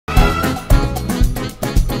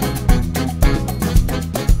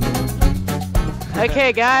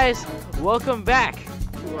Okay, guys, welcome back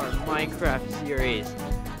to our Minecraft series,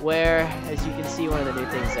 where, as you can see, one of the new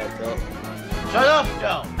things I've built. Shut up,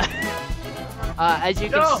 Joe. As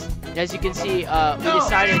you can see, we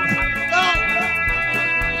decided.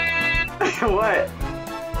 What?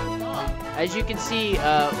 As you can see, we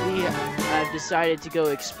have decided to go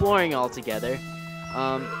exploring all together.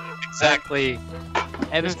 Exactly.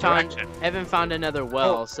 Evan found another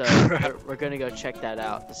well, so we're gonna go check that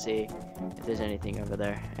out to see if there's anything over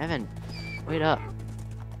there. Evan, wait up.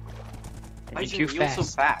 Why Too is your wheel so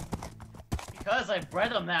fat? Because I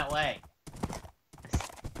bred them that way.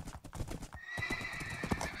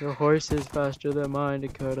 Your horse is faster than mine,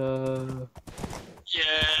 Dakota.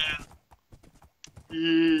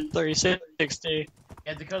 Yeah. 36, 60.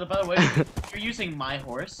 Yeah, Dakota, by the way, you're using my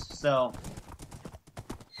horse, so...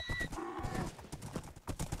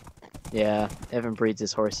 Yeah, Evan breeds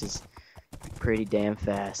his horses pretty damn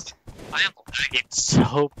fast. I am lagging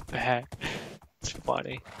so bad. It's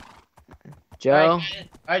funny. Joe,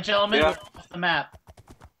 Alright, gentlemen, Yeah. we're off the map.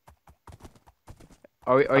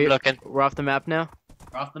 are I'm you looking. we're off the map now?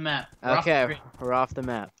 We're off the map. We're off the Okay, grid. we're off the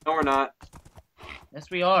map. No, we're not.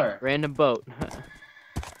 Yes, we are. Random boat.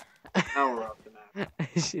 Now we're off the map.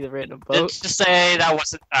 See the random boat? Let's just say that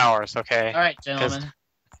wasn't ours, okay? Alright, gentlemen.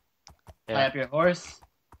 Yeah. Tie up your horse.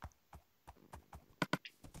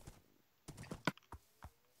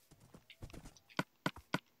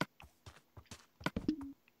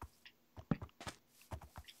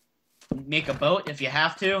 Make a boat if you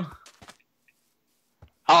have to.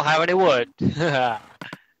 I'll have it wood.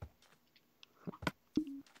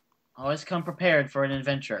 Always come prepared for an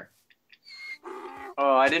adventure.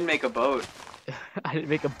 Oh, I didn't make a boat. I didn't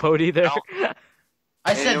make a boat either. No.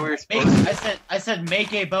 I Hey, said, we were make, supposed I said,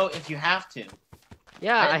 make a boat if you have to.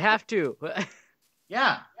 Yeah, I have to.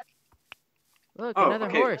 Yeah. Look, Oh, another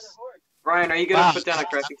okay. horse. Brian, are you gonna Wow. put down a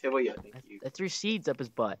crafting table yet? Thank you. I threw seeds up his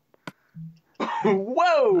butt.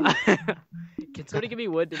 Whoa! Can somebody give me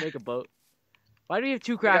wood to make a boat? Why do we have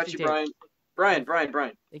two I got crafting you, tables? Brian.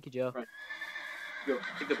 Thank you, Joe. Go,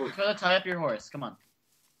 take the boat. Dakota, tie up your horse. Come on.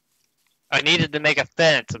 I needed to make a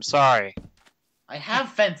fence, I'm sorry. I have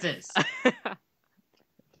fences. Look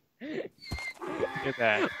at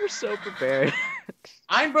that. We're so prepared.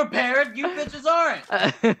 I'm prepared. You bitches aren't.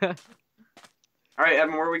 Alright,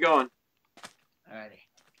 Evan, where are we going? Alrighty.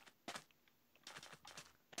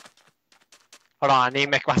 Hold on, I need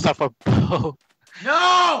to make myself a boat.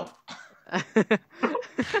 No. Dakota,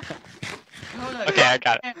 Okay, I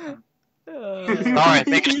got it. it. Alright,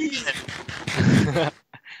 make it.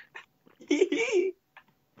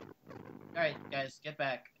 Alright, guys, get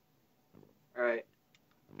back. Alright.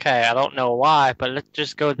 Okay, I don't know why, but let's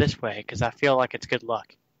just go this way, because I feel like it's good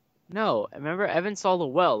luck. No, remember Evan saw the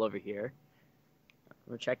well over here.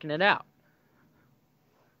 We're checking it out.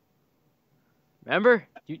 Remember?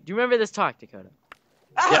 Do you remember this talk, Dakota?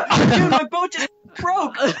 Ah, dude, my boat just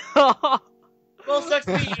broke! Well, sucks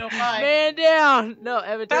to be you. Bye. Man down! No,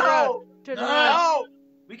 Evan, turn around. Help! Turn No. around. Help!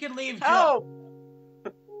 We can leave. Joe.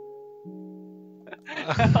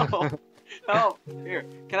 Help! Help! Help! Here,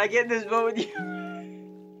 can I get in this boat with you?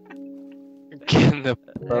 Get in the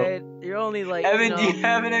boat. Hey, you're only like, Evan, do you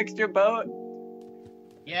have an extra boat?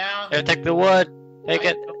 Yeah. Here, take the wood. Take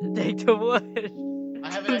it. Take the wood.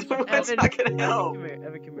 I have an extra. That's Evan, not gonna help. Come here,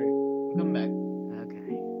 Evan, come here. Come back.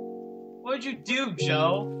 Okay. What'd you do,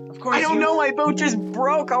 Joe? Of course. I don't you, know, my boat just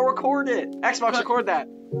broke. I'll record it. Xbox, record that.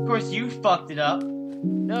 Of course, you fucked it up,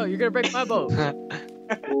 No, you're gonna break my boat.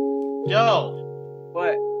 Joe.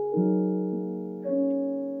 What?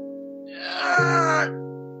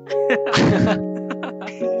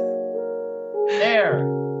 There.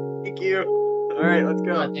 Thank you. Alright, let's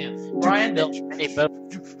go. God damn. Brian, Hey, boat.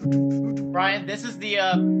 Brian, this is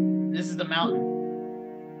the mountain.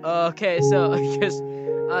 Okay, so because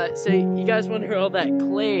so you guys wonder where all that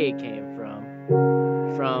clay came from?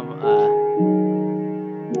 From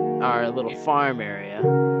our little farm area.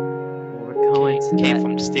 We're going to Came that.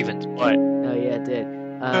 from Steven's butt. Oh yeah, it did.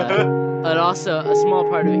 And also a small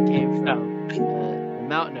part of it came from the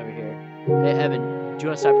mountain over here. Hey Evan, do you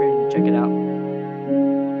want to stop here and check it out?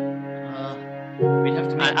 We'd have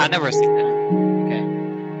to. I never seen that. Okay.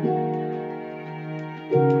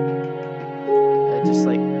 Just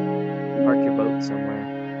like park your boat somewhere.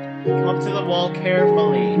 Come up to the wall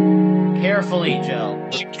carefully. Carefully, Joe.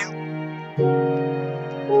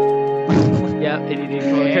 Yeah, he didn't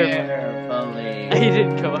come up carefully. Carefully. He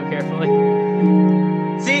didn't come up carefully.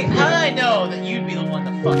 See, how did I know that you'd be the one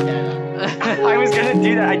to fuck that up? I was gonna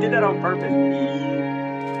do that. I did that on purpose.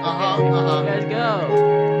 Uh huh. You Uh huh. guys go.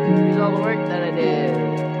 Here's all the work that I did.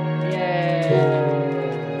 Yay.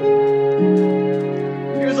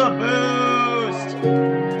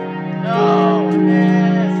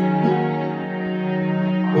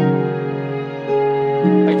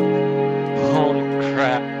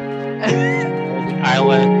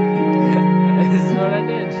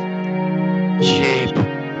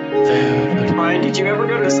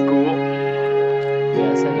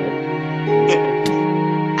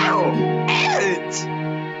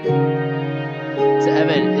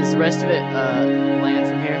 rest of it land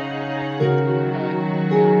from here?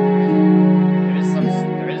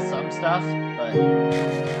 There is some stuff, but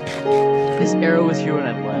This arrow was here when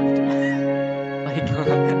I left. Like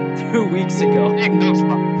 2 weeks ago. Okay.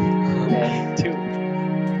 Two.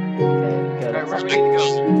 Okay, good. Alright, where do we need to go?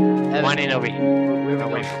 Evan, Mine ain't over here. where No,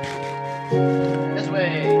 we wait. going? this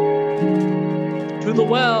way. To the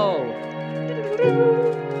well.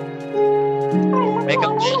 Make a.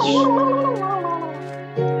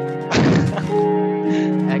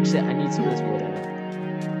 Actually, I need some of this wood.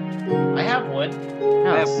 Evan. I have wood.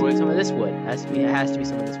 No, I have wood. some of this wood. It has to be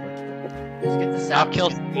some of this wood. Let's get the I'll sap. kill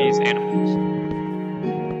some of these animals.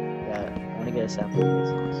 Yeah, I want to get a sapling of this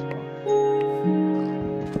as well.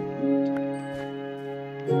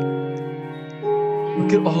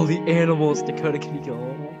 Look at all the animals. Dakota, can you kill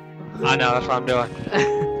all of them? I know, that's what I'm doing.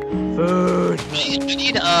 Food. You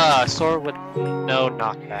need a sword with no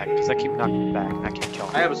knockback, because I keep knocking back and I can't kill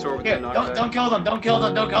I them. have a sword with Here, no don't kill them. Don't kill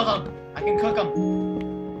them. Don't kill them. I can cook them.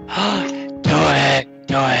 Do it!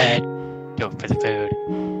 Do it! Do it for the food.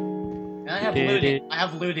 And I have looting. I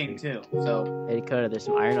have looting too. So Hey Dakota, there's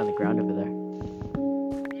some iron on the ground over there.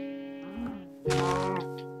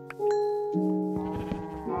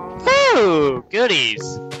 Ooh, goodies!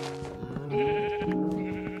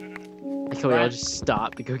 Can we all just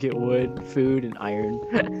stop to go get wood, food, and iron?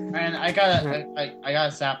 and I got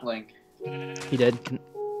a sapling. He did.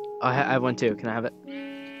 I have one too. Can I have it?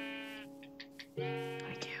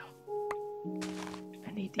 Thank you.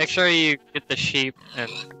 I need Make these. sure you get the sheep and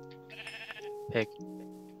pig.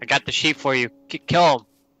 I got the sheep for you. Kill them.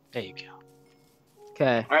 There you go.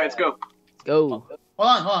 Okay, Alright, let's go. let's go.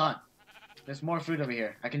 Hold on. There's more food over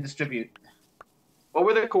here. I can distribute. What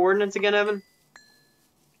were the coordinates again, Evan?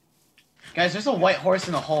 Guys, there's a white horse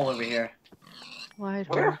in a hole over here. Wide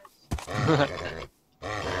Where?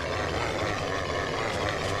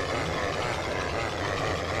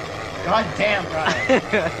 God damn,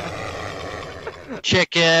 Ryan.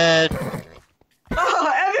 Chicken!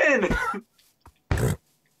 Oh, Evan!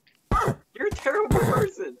 You're a terrible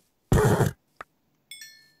person.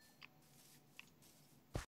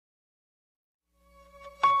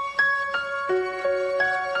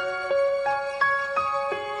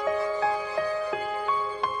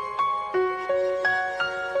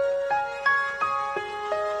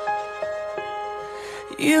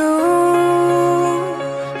 You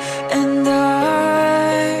and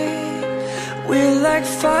I, we're like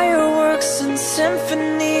fireworks and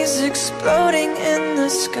symphonies exploding in the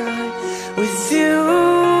sky. With you,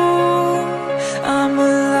 I'm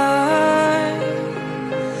alive.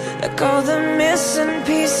 Like all the missing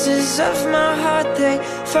pieces of my heart, they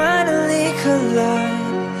finally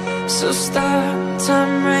collide. So stop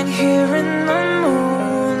time right here in the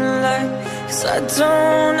moonlight, 'cause I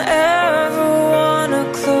don't ever wanna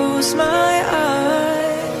close my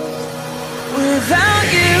eyes. Without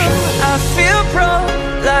you, I feel broke,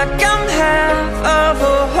 like I'm half of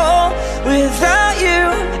a whole. Without you,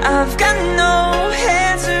 I've got no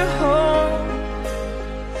hand to hold.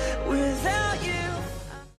 Without you,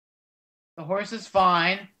 The horse is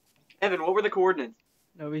fine. Evan, what were the coordinates?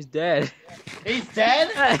 No, he's dead. He's dead?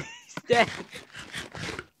 He's dead.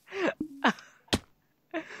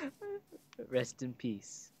 Rest in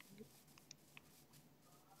peace.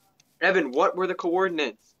 Evan, what were the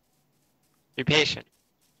coordinates? Be patient.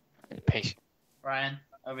 Be patient. Ryan,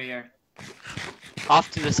 over here.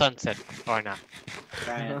 Off to the sunset, or not.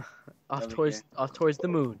 Ryan. off over towards the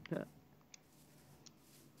moon.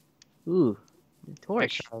 Ooh,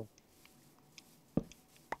 torch. Picture.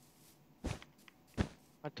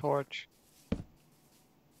 A torch.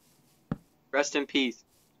 Rest in peace.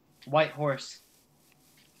 White horse.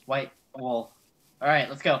 White wool. Alright,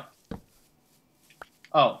 let's go.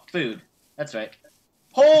 Oh, food. That's right.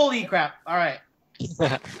 Holy crap. Alright.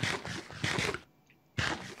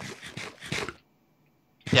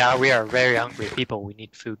 Yeah, we are very hungry people. We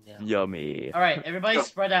need food now. Yummy. Alright, everybody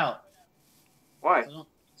spread out. Why?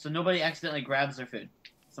 So nobody accidentally grabs their food.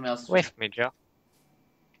 Somebody else's Wait food. for me, Joe.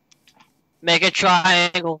 Make a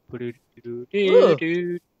triangle. That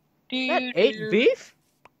ate beef?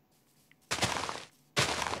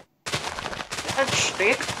 That's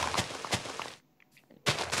steak.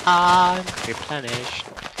 I'm replenished.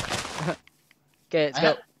 Okay, let's I go.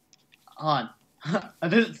 have- Hold on.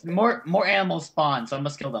 There's more animals spawn, so I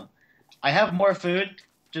must kill them. I have more food.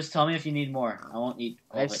 Just tell me if you need more. I won't eat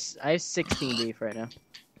all I of have, it. I have 16 beef right now.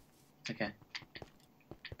 Okay.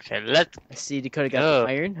 Okay, let's. I see Dakota got Oh. the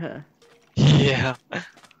iron. Huh? Yeah.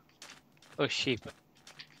 Oh, sheep.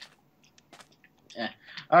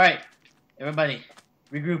 Alright. Everybody.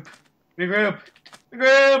 Regroup. Regroup.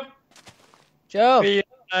 Regroup! Joe, We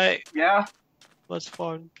Hey, Yeah. was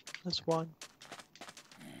fun. That's one.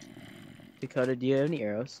 Dakota, do you have any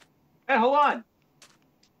arrows? Hey, hold on.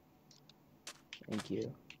 Thank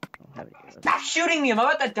you. I don't have any arrows. Stop shooting me. I'm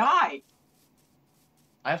about to die.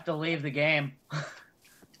 I have to leave the game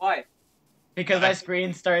Why? because my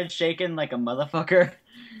screen started shaking like a motherfucker.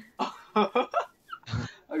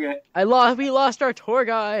 Okay. We lost our tour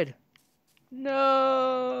guide.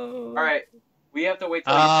 No. All right. We have to wait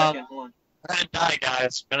till you check in. Hold on. We're gonna die,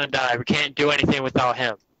 guys. We're gonna die. We can't do anything without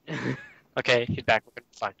him. Okay, he's back. We're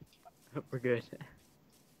fine. We're good.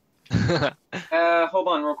 Hold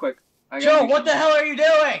on, real quick. Joe, what the hell are you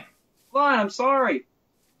doing? Hold on. I'm sorry.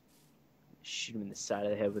 Shoot him in the side of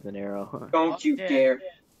the head with an arrow. Don't you Okay. dare.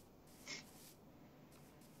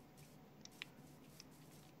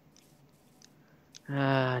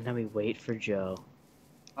 Now we wait for Joe.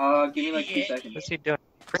 Give me like 2 seconds. What's he doing?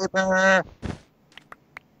 Creeper!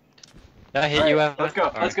 Did I hit you, Evan? Let's go.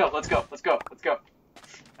 Alright. Let's go. Let's go. Let's go. Let's go.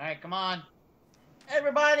 Alright, come on.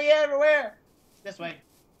 Everybody, everywhere. This way.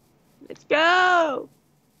 Let's go.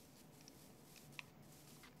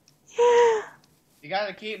 Yeah. You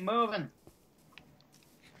gotta keep moving.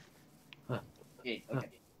 Huh. Okay, okay.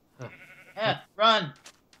 Huh. Run.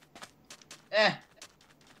 I'm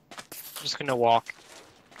just gonna walk.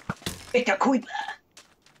 It's a creep.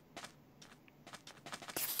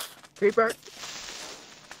 Creeper.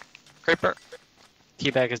 Creeper!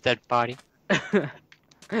 Teabag his dead body.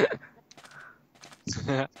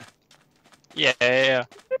 Yeah.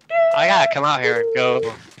 I gotta come out here and go.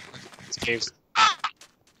 These caves.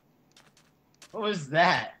 What was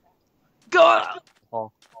that? Go.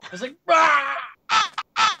 Oh. It was like, rah!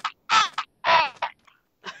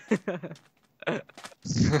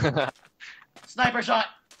 Sniper shot.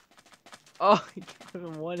 Oh, you gave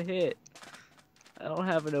him one hit. I don't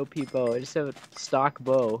have an OP bow. I just have a stock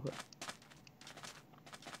bow.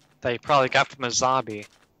 That you probably got from a zombie.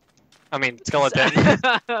 I mean, skeleton.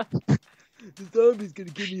 The zombie's gonna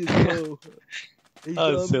give me his bow. Hey,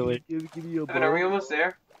 Oh, zombie, silly. Give me your bow. Evan, are we almost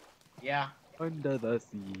there? Yeah. Under the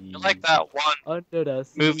sea. I like that one. Under the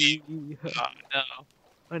sea. Movie. Oh, no.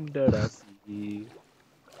 Under the sea.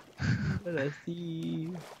 Under the sea.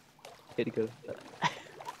 Here to go.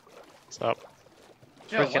 What's up?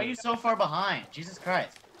 Joe, why are you so far behind? Jesus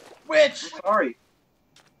Christ. Witch! Sorry.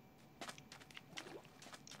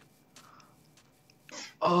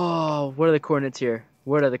 Oh, what are the coordinates here?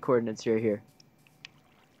 What are the coordinates here?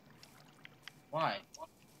 Why?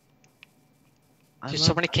 There's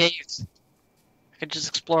so many caves. I could just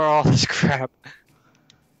explore all this crap.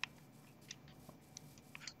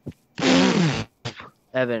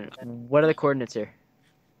 Evan, what are the coordinates here?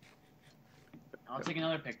 I'll take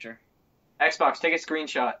another picture. Xbox, take a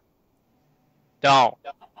screenshot. Don't.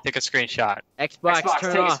 Take a screenshot. Xbox, Xbox,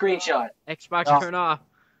 turn take off. a screenshot. Xbox, Oh. turn off.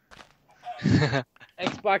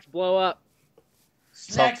 Xbox, blow up.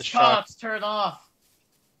 Snacks Self-destruct. Cops, turn off.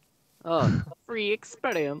 Oh, free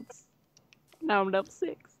experience. Now I'm up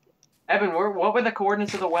 6. Evan, what were the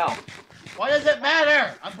coordinates of the well? Why does it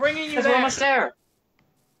matter? I'm bringing you Because we're there. almost there.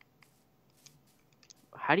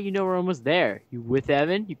 How do you know we're almost there? You with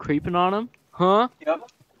Evan? You creeping on him? Huh? Yep.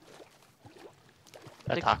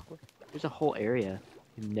 That's awkward. There's a whole area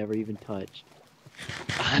you never even touched.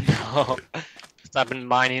 I know. 'Cause I've been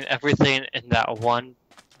mining everything in that one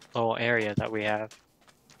little area that we have.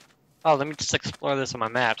 Oh, let me just explore this on my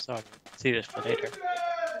map so I can see this for later.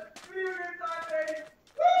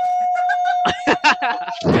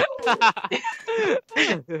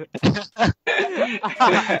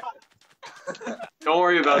 Don't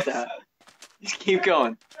worry about that. Just keep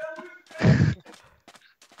going.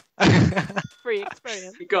 Free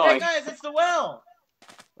experience. Keep Hey going. guys, it's the well.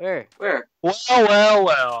 Where? Where?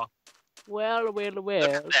 Well. Well.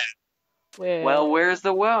 Well, where's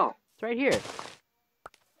the well? It's right here.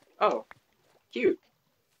 Oh, cute.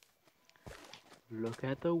 Look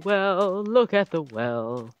at the well. Look at the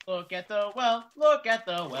well. Look at the well. Look at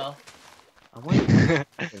the well. I want to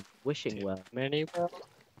wishing well. Many well.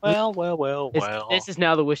 This is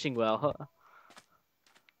now the wishing well. Huh?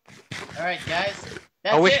 All right, guys.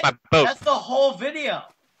 That's I wish it. my boat. That's the whole video.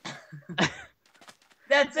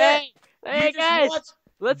 That's it. Hey, You hey just guys, watched-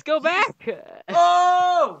 let's go back.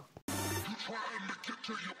 Oh!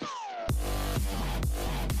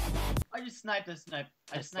 I just sniped a snipe.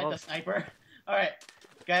 I just sniped a sniper. All right,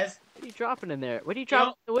 guys. What are you dropping in there? What are you dropping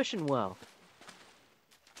in the wishing well?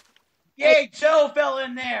 Yay, Joe fell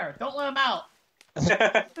in there. Don't let him out.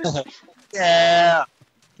 Yeah.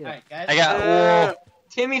 All right, guys. I got wool.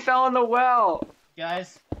 Timmy fell in the well.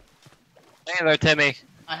 Guys, Hey there, Timmy.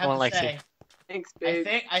 I have One to likes say, Thanks, babe.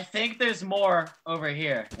 I think there's more over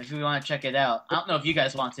here if we want to check it out. I don't know if you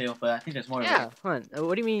guys want to, but I think there's more. Yeah, hunt.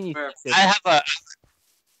 What do you mean? Where? I have a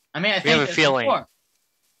I mean, I We think have a there's feeling. more.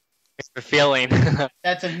 feeling.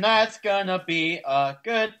 That tonight's gonna be a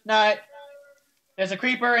good night. There's a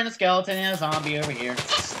creeper and a skeleton and a zombie over here.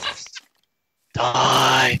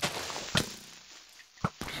 Die.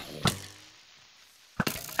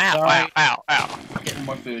 Ow, Sorry. ow, ow, Getting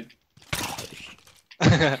more food.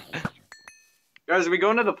 ow. Guys, are we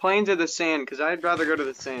going to the plains or the sand? Because I'd rather go to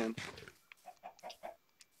the sand.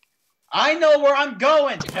 I know where I'm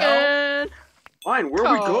going, Joe. And Fine, where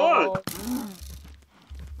are we going?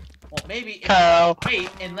 Well, maybe if Cow. you wait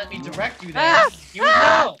and let me direct you there, Ah! you would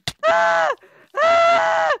know. Ah!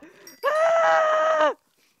 Ah! Ah!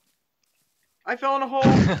 I fell in a hole.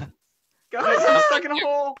 Guys, I'm stuck in a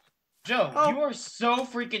hole. Joe, Oh. you are so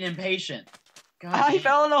freaking impatient. God I damn.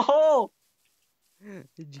 fell in a hole.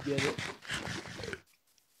 Did you get it?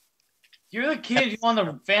 You're the kid who on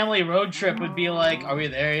the family road trip would be like, "Are we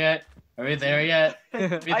there yet? Are we there yet? Are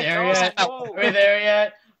we I there fell in yet? a hole. Are we there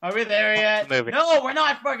yet? Are we there yet? Moving. No, we're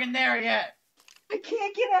not fucking there yet. I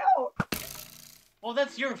can't get out. Well,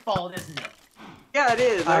 that's your fault, isn't it? Yeah, it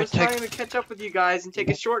is. I I was took- trying to catch up with you guys and take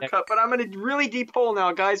a shortcut, but I'm in a really deep hole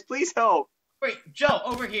now, guys. Please help. Wait, Joe,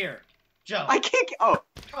 over here. Joe. I can't get. Oh.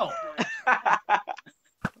 Oh,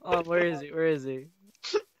 Oh, where is he? Where is he?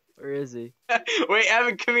 Where is he? Wait,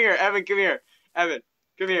 Evan, come here. Evan, come here. Evan,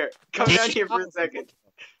 come here. Come down here for a second.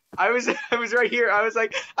 I was right here. I was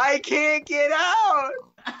like, I can't get out.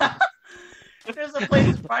 there's a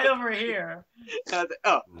place right over here.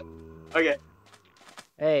 Oh, okay.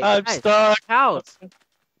 Hey, I'm guys, stuck. cows.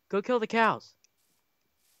 Go kill the cows.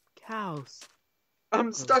 Cows.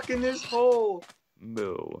 I'm stuck in this hole.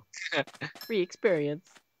 Moo. Free experience.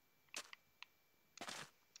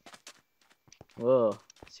 Whoa,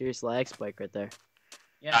 serious lag spike right there.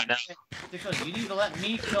 Yeah, I know. Because you need to let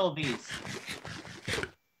me kill these.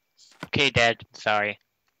 Okay, Dad. Sorry.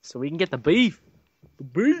 So we can get the beef. The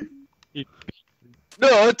beef.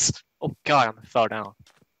 Nuts. Oh God, I fell down.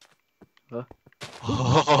 Huh?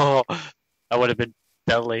 Oh, that would have been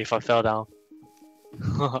deadly if I fell down.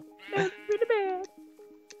 Really bad.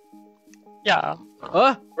 Yeah.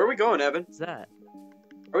 Oh, Where are we going, Evan? what's that?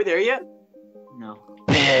 Are we there yet? No.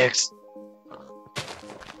 Pigs.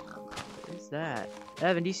 What's that?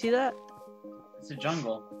 Evan, do you see that? It's a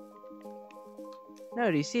jungle. No,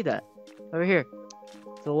 do you see that? Over here.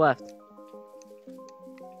 To the left.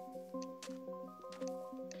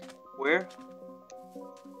 Where?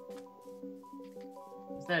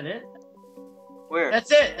 Is that it? Where?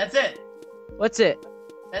 That's it. That's it. What's it?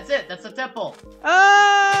 That's it. That's the temple.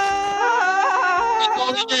 Ah!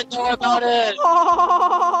 You didn't know about it.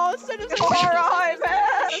 Oh, alright,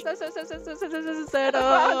 man. Set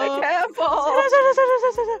up the temple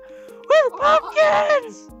with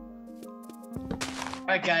pumpkins. All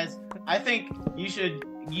right, guys. I think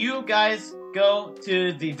you guys go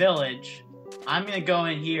to the village. I'm gonna go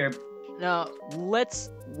in here. Now let's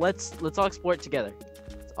all explore it together.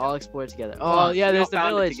 Let's all explore it together. Hold Oh on, yeah, We there's all the found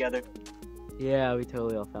it village. together. Yeah, we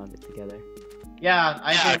totally all found it together. Yeah,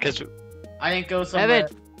 Yeah, because I didn't go somewhere.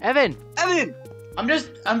 Evan, Evan! I'm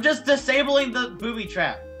just disabling the booby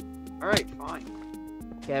trap. Alright, fine.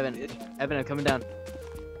 okay, Evan, Bitch. I'm coming down.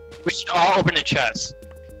 we should all open a chest.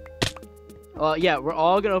 Well, yeah, we're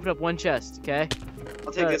all gonna open up one chest, okay?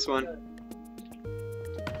 I'll take this one.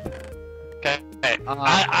 Okay. Uh,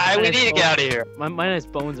 We mine need to has get out of here. Mine has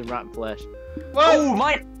bones and rotten flesh. Oh,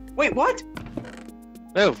 mine! Wait, what?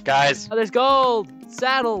 Move, guys. Oh, there's gold,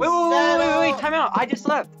 saddles, Wait, time out. I just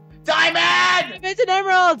left. Diamond! diamonds and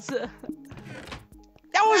emeralds.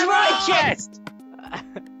 That was my chest!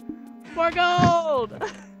 More gold.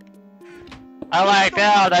 I lagged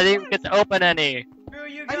out. I didn't even get to open any. Screw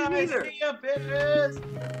you I didn't guys, either. see ya, bitches!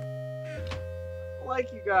 I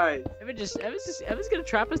like you guys. Evan's gonna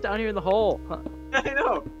trap us down here in the hole. Huh. I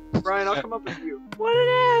know. Brian, I'll come up with you. What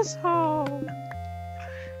an asshole.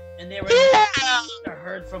 And they were Yeah.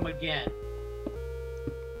 heard from again.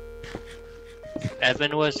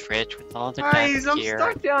 Evan was rich with all the Guys, I'm gear.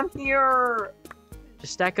 stuck down here.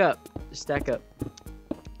 Just stack up. Just stack up.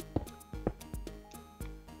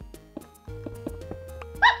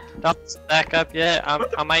 Not stack up yet.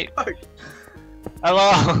 I might.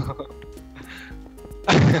 Hello.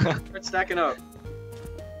 Start stacking up.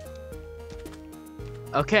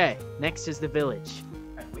 Okay, next is the village.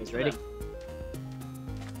 Alright, Guys for ready? them.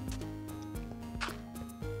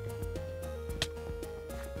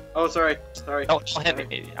 Oh, sorry. Sorry. Don't hit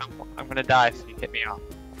me. I'm gonna die if you hit me off.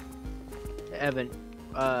 Evan,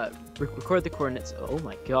 record the coordinates. Oh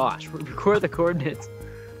my gosh, record the coordinates.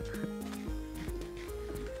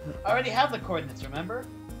 I already have the coordinates, remember?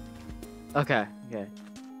 Okay. Okay.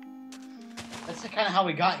 That's kind of how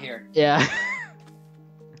we got here. Yeah.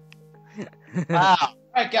 Wow.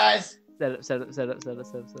 Alright, guys. Set up. Stop.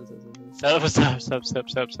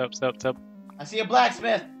 I see a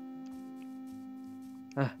blacksmith.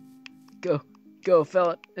 Go,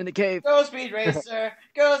 fella, in the cave. Go, Speed Racer.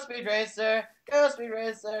 Go, Speed Racer. Go, Speed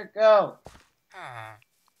Racer. Go.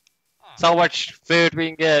 So much food we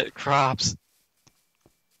can get. Crops.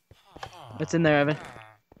 What's in there, Evan?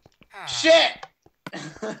 Shit!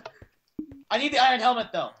 I need the iron helmet,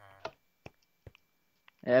 though.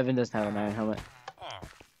 Evan doesn't have an iron helmet.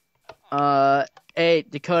 Hey,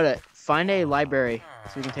 Dakota, find a library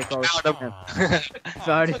so we can take all this. Found him. I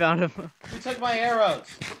already found him. Who took my arrows?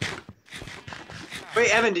 Wait,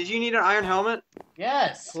 Evan, did you need an iron helmet?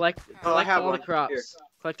 Yes. Collect Oh, I have all the one. crops. Here.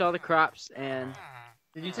 Collect all the crops and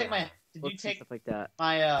Did you take my? Did you books and take stuff like that.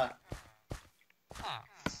 my?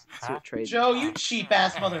 See what trade. Joe, you cheap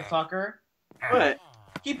ass motherfucker. What?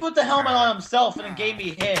 He put the helmet on himself and then gave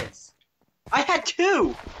me his. I had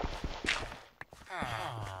 2!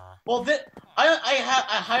 Well,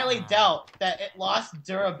 I highly doubt that it lost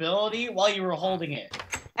durability while you were holding it.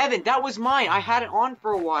 Evan, that was mine. I had it on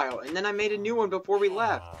for a while, and then I made a new one before we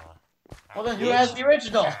left. Well, then who has the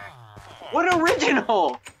original? What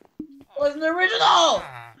original? It wasn't the original.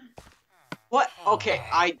 What? Okay,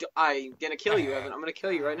 I'm gonna kill you, Evan. I'm gonna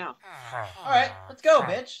kill you right now. All right, let's go,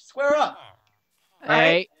 bitch. Square up.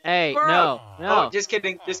 Hey, Square no, up. no. Oh, just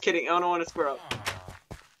kidding. Just kidding. I don't want to square up.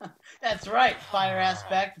 That's right, fire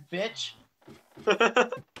aspect, bitch.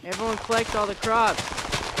 Everyone collect all the crops.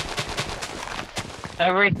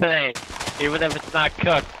 Everything. Even if it's not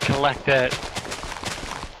cooked, collect it.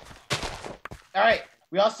 All right.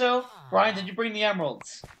 We also, Brian, did you bring the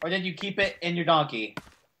emeralds, or did you keep it in your donkey?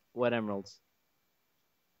 What emeralds?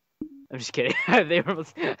 I'm just kidding. The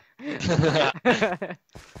emeralds.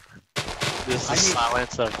 This I is need-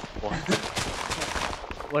 silence of what?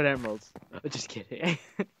 What emeralds? I'm just kidding.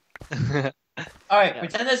 All right. Yeah.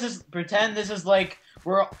 Pretend this is like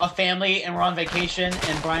we're a family and we're on vacation,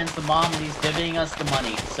 and Brian's the mom and he's divvying us the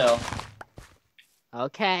money. So,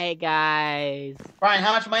 Okay, guys. Brian,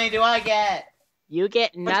 how much money do I get? You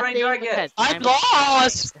get Which one nothing do I get? because I'm I'm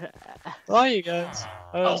lost! Oh, you guys.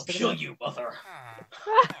 I'll kill you, mother.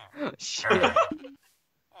 Shit.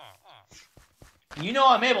 You know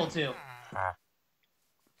I'm able to.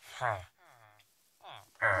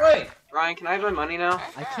 Wait. Ryan, can I have my money now?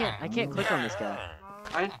 I can't click on this guy.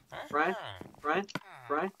 Ryan?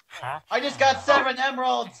 I just got 7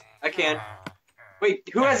 emeralds. I can. Wait,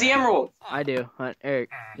 who has the emerald? I do. Eric.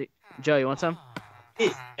 Joe, you want some?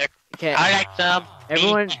 Me. Okay. I like them.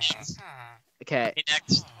 Everyone- Me next. Okay. Me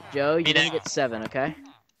next. Joe, you're Me gonna next. get 7, okay?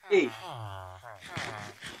 Hey.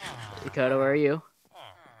 Dakota, where are you?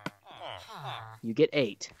 You get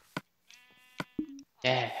 8.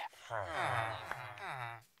 Yeah.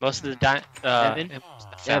 Most of the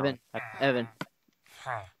Evan? Evan.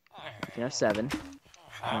 You can have 7. And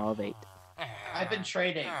I'll have 8. I've been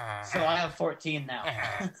trading, so I have 14 now.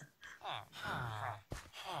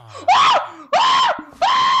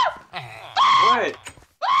 What?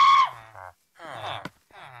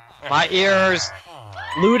 My ears.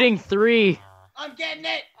 Looting 3. I'm getting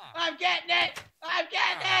it. I'm getting it. I'm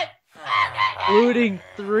getting it. I'm getting it. Looting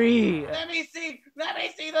 3. Let me see. Let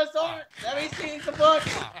me see the sword. Let me see the books.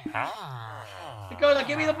 Dakota,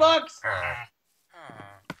 give me the books.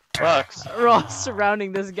 Books. We're all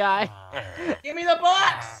surrounding this guy. Give me the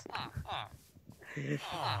books.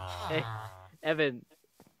 Hey, Evan.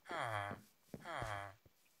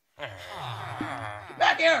 Get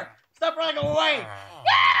back here. Stop running away.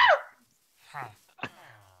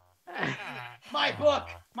 My book.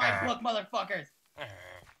 My book, motherfuckers.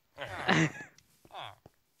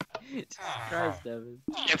 Jesus Christ, Evan.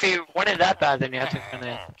 If you want it that bad, then you have to kind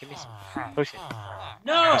of give me some potion.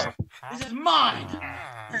 No. This is mine.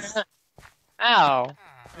 Ow.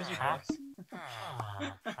 Here's your books.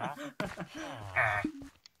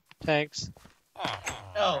 Thanks.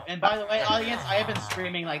 Oh, and by the way, audience, I have been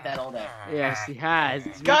screaming like that all day. Yes, he has.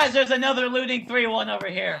 Guys, there's another looting 3-1 over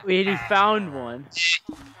here. We already found one.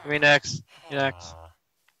 Me next. You next.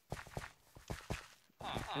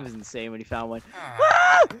 It was insane when he found one.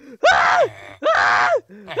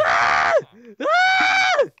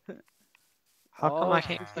 How come Oh, I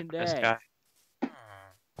can't freaking click this day. guy?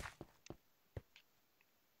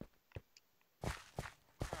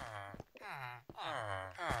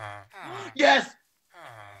 Yes.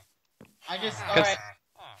 Alright.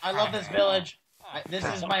 I love this village. This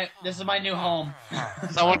is my new home.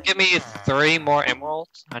 Someone give me 3 more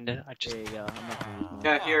emeralds. I There just you go. I'm not gonna use mine.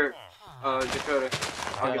 Yeah, here. Dakota.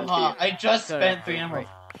 I'll give it to you. I just Dakota, spent 3 emeralds.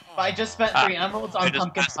 I just spent 3 emeralds on Just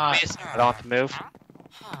pumpkin pass pie. me so I don't have to move.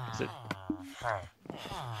 Is it-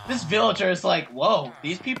 This villager is like, whoa,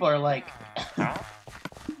 these people are like... There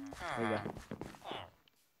we go.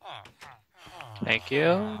 Thank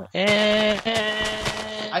you. And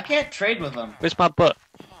I can't trade with them. where's my book?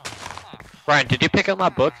 Ryan, did you pick up my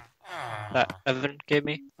book that Evan gave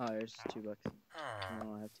me? Oh, there's $2.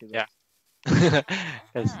 No, I have $2. Yeah.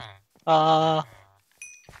 'Cause,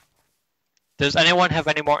 does anyone have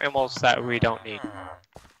any more emeralds that we don't need?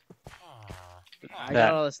 I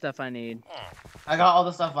got all the stuff I need. I got all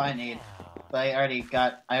the stuff I need. But I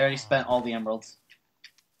already spent all the emeralds.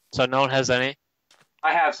 So no one has any?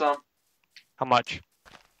 I have some. How much?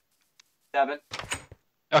 7.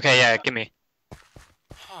 Okay, yeah, give me.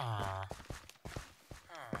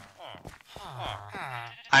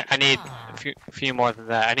 I need a few more than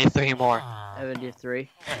that. I need 3 more. Evan, do you have 3?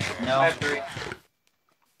 I No. have 3.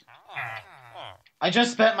 I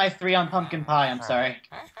just spent my 3 on pumpkin pie, I'm sorry.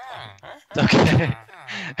 Okay.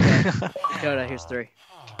 Dakota, here's 3.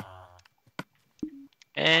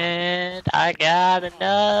 And I got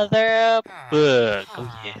another book.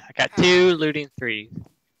 Oh yeah, I got 2 looting 3s.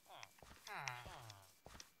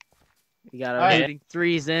 You got our Alright. looting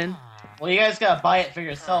 3s in. Well, you guys gotta buy it for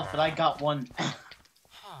yourself, but I got one.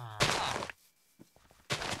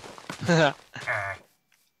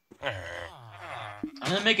 I'm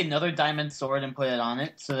gonna make another diamond sword and put it on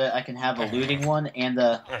it so that I can have a looting one and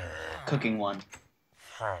a cooking one.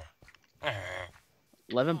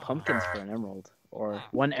 11 pumpkins for an emerald, or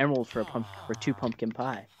 1 emerald for 2 pumpkin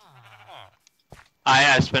pie.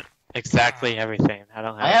 I spent exactly everything. I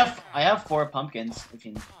don't have. I have 4 pumpkins. If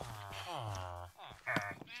you...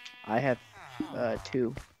 I have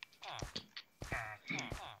 2.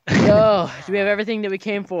 Yo, do we have everything that we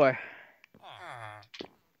came for?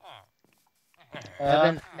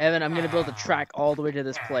 Evan, I'm gonna build a track all the way to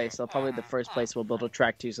this place. So probably the first place we'll build a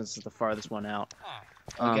track to, since it's the farthest one out.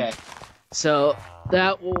 Okay. So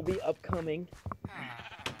that will be upcoming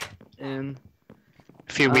in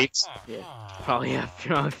A few weeks. probably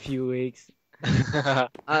after a few weeks.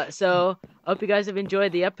 So hope you guys have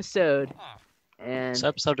enjoyed the episode. And This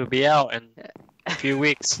episode will be out in a few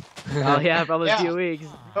weeks. oh yeah, probably a Yeah. few weeks.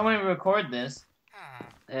 But when we record this,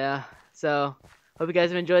 Yeah. So hope you guys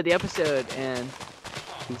have enjoyed the episode, and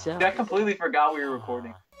peace out. I completely forgot we were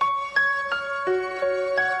recording.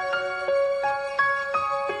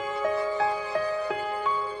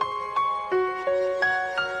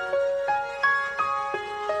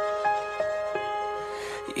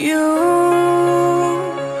 You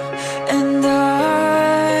and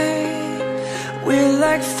I, we're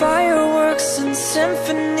like fireworks and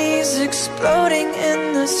symphonies exploding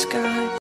in the sky.